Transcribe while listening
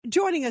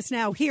Joining us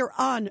now here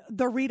on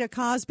The Rita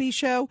Cosby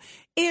Show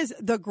is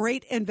the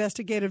great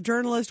investigative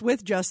journalist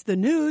with Just the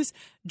News,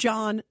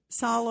 John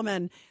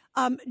Solomon.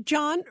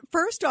 John,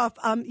 first off,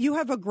 you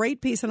have a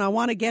great piece, and I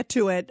want to get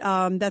to it,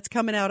 that's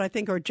coming out, I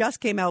think, or just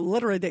came out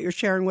literally, that you're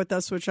sharing with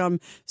us, which I'm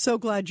so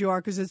glad you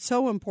are, because it's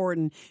so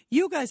important.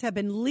 You guys have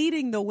been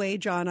leading the way,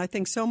 John, I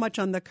think, so much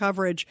on the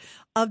coverage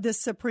of this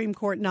Supreme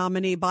Court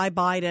nominee by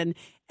Biden.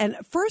 And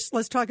first,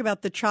 let's talk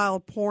about the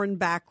child porn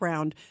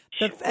background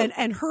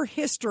and her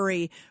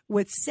history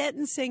with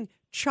sentencing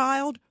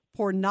child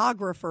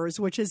pornographers,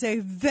 which is a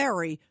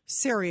very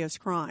serious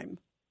crime.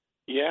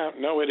 Yeah,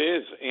 no, it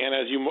is. And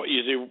as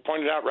you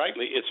pointed out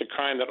rightly, it's a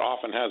crime that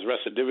often has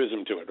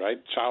recidivism to it, right?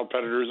 Child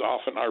predators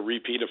often are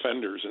repeat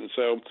offenders. And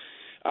so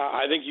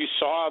I think you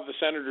saw the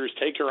senators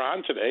take her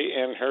on today,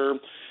 and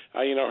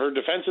her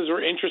defenses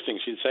were interesting.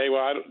 She'd say,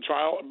 well,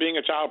 being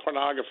a child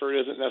pornographer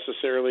isn't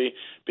necessarily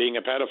being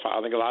a pedophile.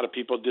 I think a lot of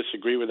people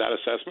disagree with that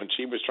assessment.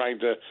 She was trying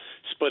to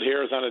split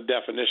hairs on a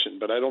definition,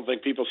 but I don't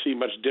think people see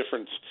much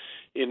difference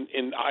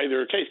in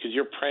either case, because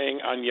you're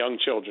preying on young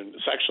children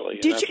sexually.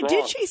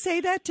 Did she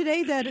say that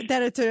today, that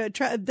it's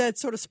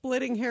that's sort of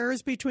splitting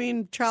hairs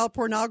between child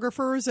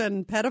pornographers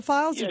and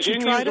pedophiles? Yeah, she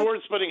didn't use the word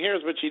splitting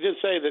hairs, but she did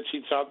say that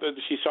she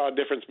saw a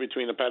difference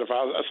between a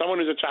pedophile. Someone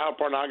who's a child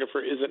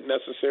pornographer isn't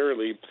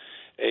necessarily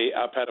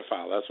a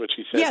pedophile. That's what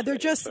she said. Yeah,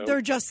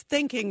 they're just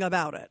thinking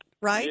about it,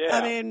 right? Yeah,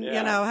 I mean,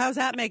 how's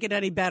that make it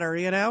any better,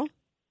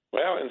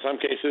 Well, in some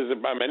cases,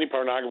 many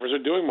pornographers are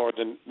doing more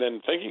than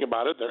thinking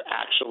about it. They're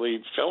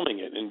actually filming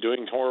it and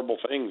doing horrible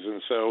things. And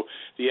so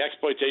the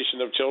exploitation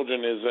of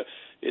children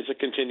is a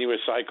continuous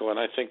cycle. And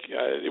I think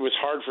it was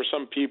hard for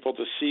some people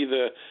to see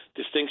the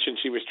distinction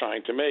she was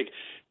trying to make.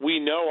 We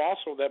know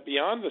also that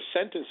beyond the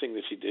sentencing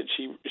that she did,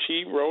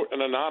 she wrote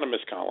an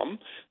anonymous column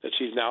that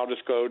she's now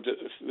disclosed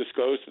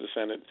to the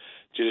Senate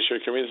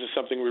Judiciary Committee. This is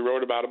something we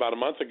wrote about a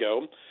month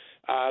ago.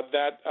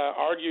 That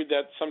argued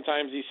that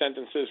sometimes these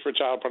sentences for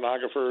child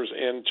pornographers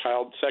and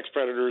child sex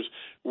predators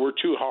were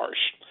too harsh.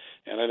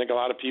 And I think a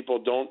lot of people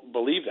don't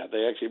believe that.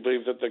 They actually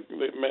believe that the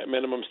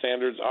minimum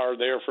standards are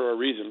there for a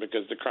reason,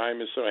 because the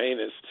crime is so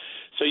heinous.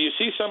 So you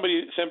see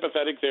somebody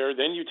sympathetic there,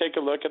 then you take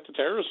a look at the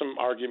terrorism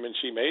argument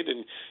she made,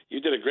 and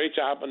you did a great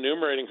job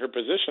enumerating her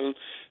position.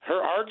 Her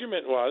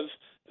argument was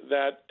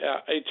that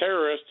a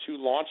terrorist who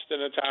launched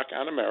an attack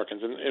on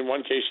Americans, in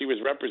one case she was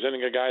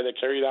representing a guy that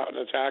carried out an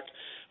attack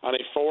on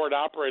a forward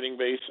operating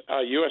base,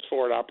 U.S.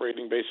 forward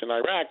operating base in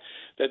Iraq,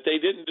 that they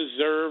didn't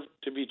deserve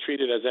to be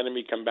treated as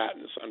enemy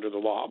combatants under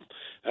the law.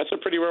 That's a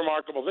pretty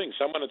remarkable thing.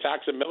 Someone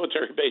attacks a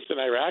military base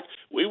in Iraq,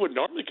 we would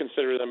normally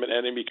consider them an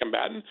enemy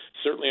combatant.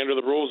 Certainly under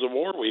the rules of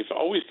war, we've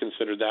always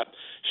considered that.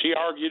 She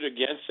argued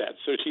against that.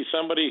 So she's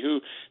somebody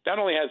who not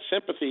only had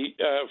sympathy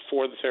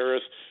for the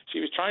terrorists, she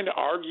was trying to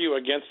argue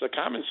against the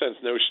common sense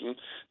notion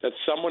that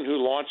someone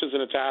who launches an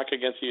attack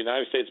against the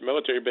United States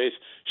military base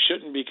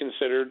shouldn't be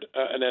considered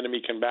an enemy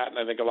combatant.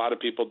 I think a lot of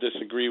people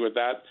disagree with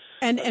that.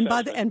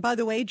 And by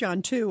the way,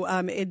 John, too,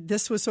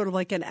 this was sort of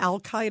like an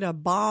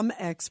Al-Qaeda bomb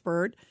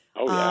expert.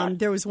 Oh, yeah.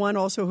 There was one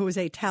also who was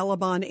a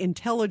Taliban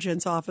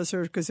intelligence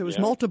officer, because there was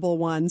multiple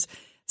ones.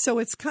 So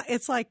it's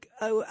like,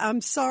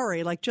 I'm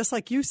sorry, just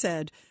like you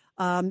said,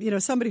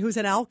 somebody who's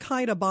an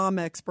Al-Qaeda bomb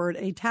expert,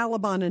 a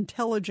Taliban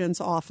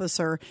intelligence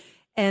officer.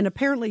 And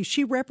apparently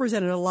she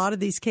represented a lot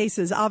of these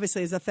cases,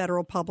 obviously, as a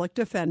federal public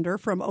defender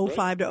from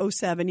 05 to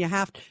 07.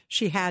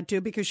 She had to,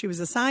 because she was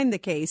assigned the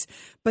case.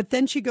 But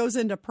then she goes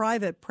into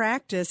private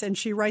practice and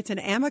she writes an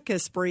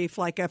amicus brief,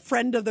 like a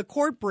friend of the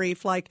court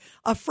brief, like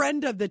a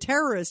friend of the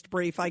terrorist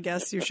brief, I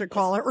guess you should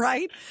call it,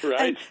 right?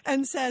 Right.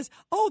 And says,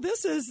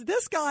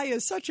 this guy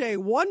is such a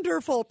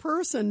wonderful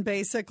person,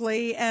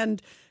 basically. And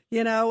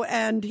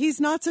he's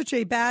not such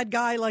a bad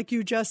guy like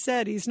you just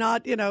said. He's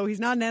not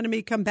an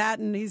enemy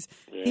combatant. He's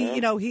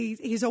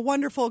a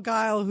wonderful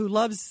guy who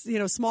loves,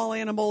 small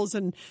animals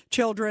and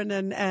children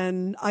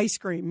and ice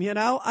cream,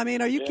 I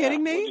mean, are you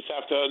kidding me? We just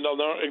have to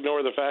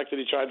ignore the fact that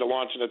he tried to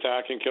launch an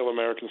attack and kill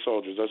American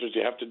soldiers. That's what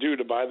you have to do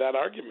to buy that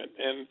argument.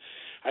 And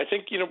I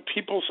think,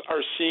 people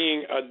are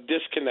seeing a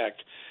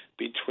disconnect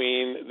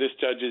between this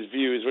judge's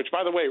views, which,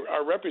 by the way,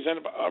 are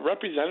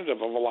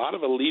representative of a lot of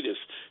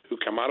elitists who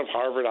come out of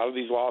Harvard, out of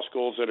these law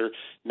schools that are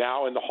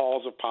now in the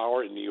halls of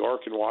power in New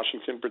York and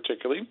Washington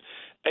particularly,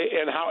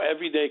 and how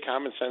everyday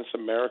common sense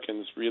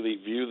Americans really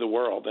view the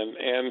world.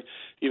 And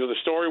the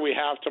story we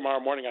have tomorrow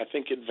morning, I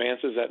think,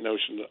 advances that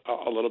notion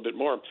a little bit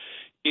more.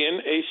 In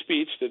a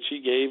speech that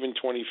she gave in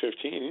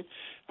 2015,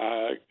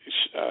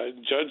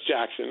 Judge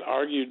Jackson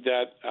argued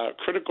that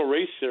critical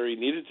race theory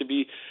needed to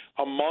be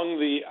among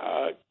the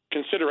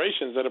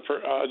considerations that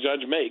a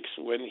judge makes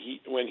when he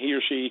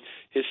or she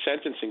is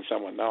sentencing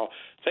someone. Now,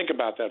 think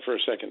about that for a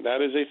second. That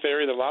is a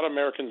theory that a lot of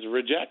Americans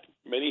reject.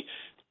 Many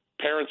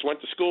parents went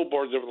to school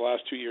boards over the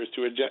last 2 years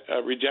to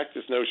reject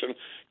this notion.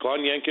 Glenn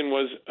Youngkin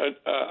was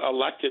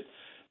elected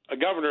a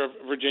governor of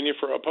Virginia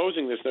for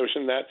opposing this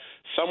notion that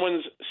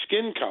someone's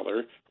skin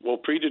color will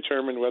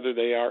predetermine whether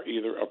they are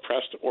either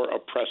oppressed or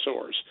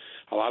oppressors.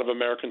 A lot of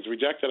Americans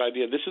reject that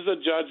idea. This is a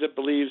judge that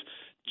believes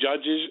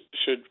judges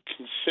should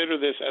consider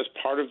this as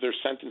part of their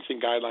sentencing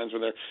guidelines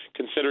when they're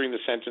considering the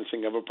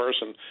sentencing of a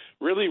person.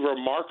 Really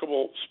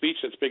remarkable speech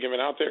that's been given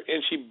out there,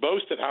 and she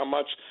boasted how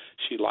much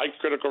she liked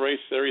critical race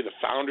theory. The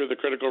founder of the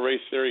critical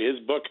race theory, his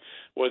book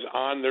was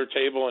on their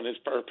table in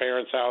her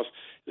parents' house.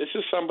 This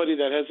is somebody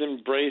that has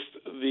embraced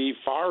the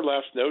far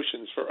left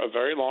notions for a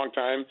very long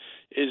time,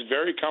 is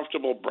very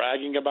comfortable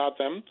bragging about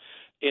them,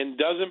 and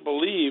doesn't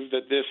believe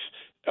that this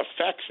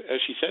affects,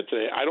 as she said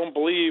today, I don't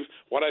believe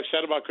what I've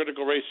said about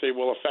critical race theory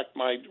will affect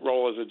my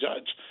role as a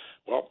judge.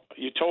 Well,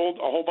 you told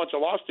a whole bunch of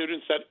law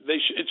students that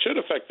it should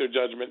affect their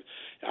judgment.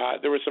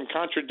 There were some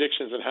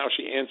contradictions in how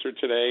she answered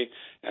today,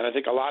 and I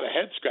think a lot of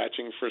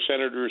head-scratching for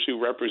senators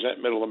who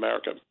represent Middle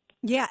America.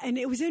 Yeah, and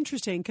it was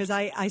interesting because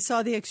I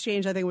saw the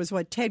exchange. I think it was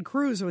Ted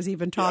Cruz was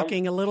even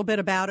talking a little bit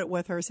about it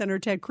with her, Senator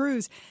Ted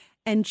Cruz.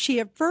 And she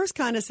at first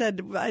kind of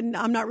said,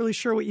 I'm not really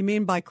sure what you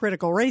mean by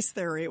critical race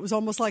theory. It was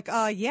almost like,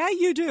 yeah,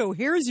 you do.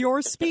 Here's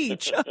your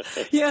speech.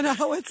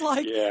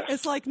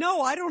 It's like,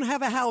 no, I don't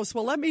have a house.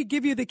 Well, let me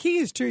give you the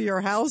keys to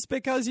your house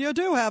because you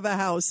do have a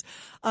house.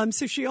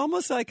 So she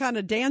almost kind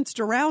of danced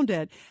around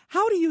it.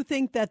 How do you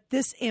think that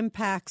this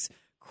impacts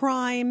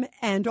crime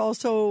and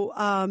also,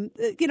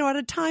 at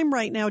a time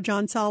right now,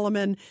 John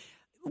Solomon,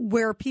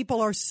 where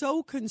people are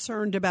so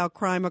concerned about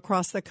crime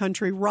across the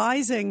country,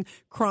 rising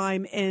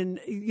crime in,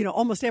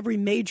 almost every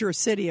major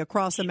city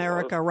across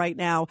America right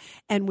now.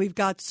 And we've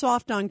got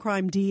soft on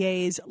crime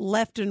DAs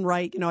left and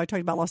right. I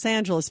talked about Los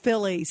Angeles,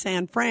 Philly,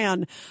 San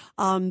Fran.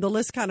 The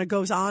list kind of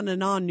goes on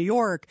and on, New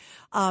York.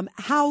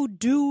 How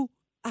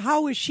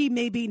is she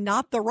maybe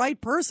not the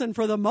right person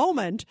for the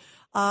moment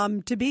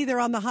to be there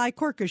on the high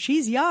court? Because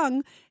she's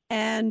young.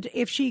 And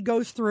if she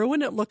goes through,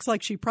 and it looks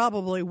like she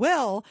probably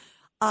will,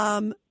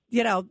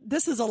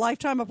 this is a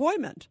lifetime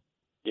appointment.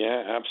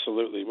 Yeah,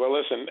 absolutely. Well,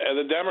 listen,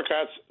 the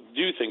Democrats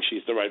do think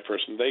she's the right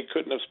person. They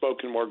couldn't have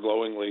spoken more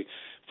glowingly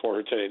for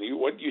her today.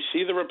 What you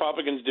see the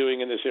Republicans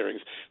doing in these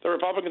hearings, the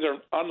Republicans are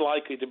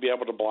unlikely to be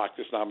able to block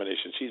this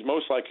nomination. She's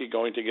most likely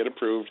going to get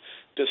approved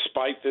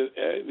despite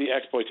the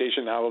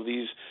exploitation now of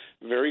these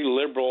very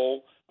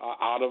liberal,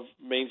 out of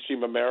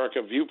mainstream America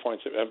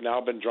viewpoints that have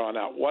now been drawn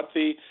out. What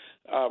the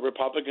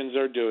Republicans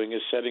are doing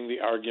is setting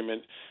the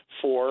argument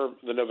for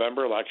the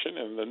November election,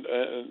 and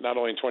not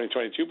only in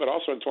 2022, but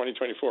also in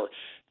 2024.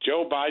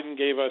 Joe Biden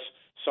gave us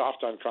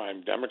soft on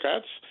crime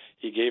Democrats.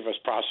 He gave us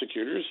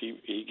prosecutors.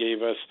 He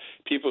gave us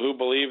people who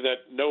believe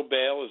that no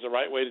bail is the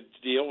right way to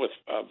deal with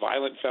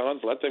violent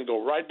felons. Let them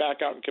go right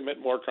back out and commit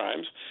more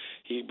crimes.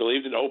 He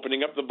believed in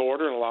opening up the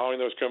border and allowing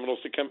those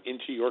criminals to come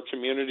into your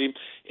community.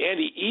 And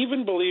he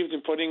even believed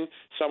in putting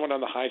someone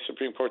on the high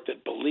Supreme Court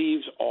that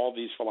believes all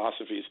these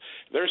philosophies.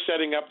 They're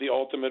setting up the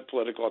ultimate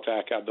political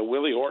attack ad, the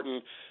Willie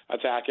Horton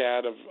attack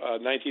ad of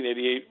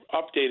 1988,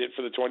 updated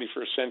for the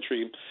 21st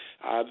century.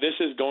 This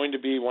is going to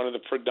be one of the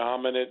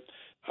predominant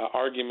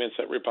arguments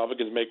that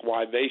Republicans make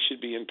why they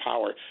should be in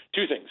power.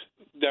 Two things.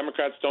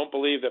 Democrats don't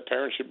believe that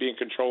parents should be in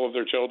control of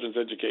their children's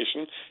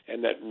education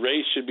and that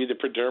race should be the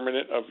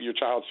predominant of your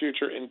child's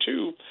future. And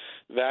two,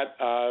 that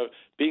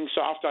being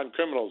soft on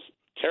criminals,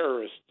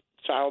 terrorists,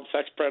 child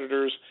sex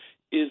predators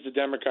is the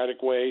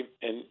Democratic way,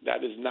 and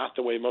that is not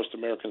the way most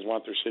Americans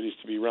want their cities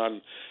to be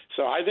run.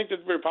 So I think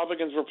that the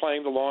Republicans were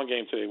playing the long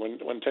game today.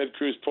 When Ted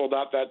Cruz pulled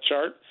out that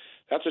chart,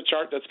 that's a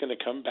chart that's going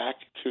to come back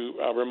to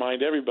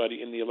remind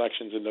everybody in the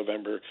elections in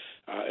November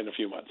in a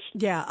few months.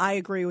 Yeah, I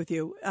agree with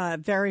you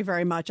very,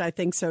 very much. I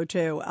think so,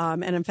 too.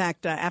 And in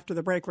fact, after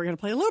the break, we're going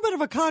to play a little bit of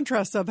a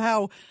contrast of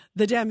how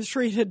the Dems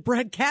treated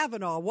Brett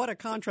Kavanaugh. What a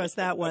contrast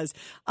that was.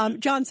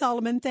 John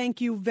Solomon, thank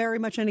you very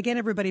much. And again,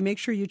 everybody, make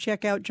sure you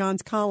check out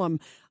John's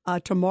column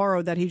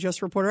tomorrow that he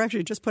just reported.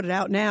 Actually, just put it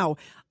out now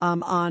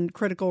on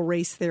critical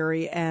race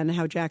theory and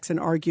how Jackson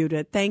argued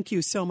it. Thank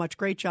you so much.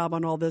 Great job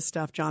on all this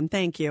stuff, John.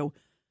 Thank you.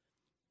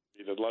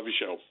 Love your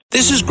show.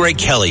 This is Greg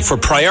Kelly for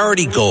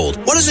Priority Gold.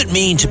 What does it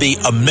mean to be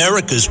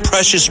America's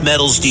precious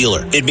metals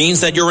dealer? It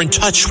means that you're in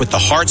touch with the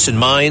hearts and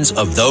minds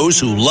of those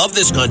who love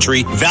this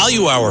country,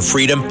 value our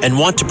freedom, and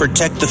want to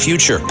protect the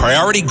future.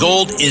 Priority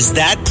Gold is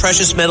that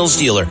precious metals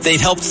dealer. They've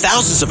helped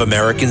thousands of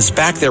Americans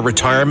back their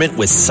retirement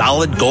with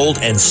solid gold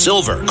and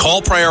silver.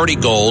 Call Priority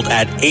Gold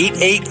at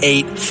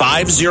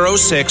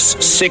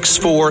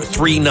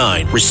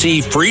 888-506-6439.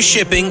 Receive free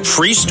shipping,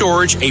 free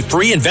storage, a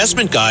free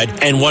investment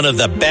guide, and one of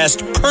the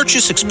best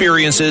purchase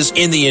experiences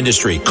in the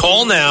industry.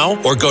 Call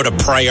now or go to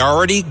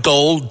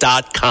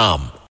PriorityGold.com.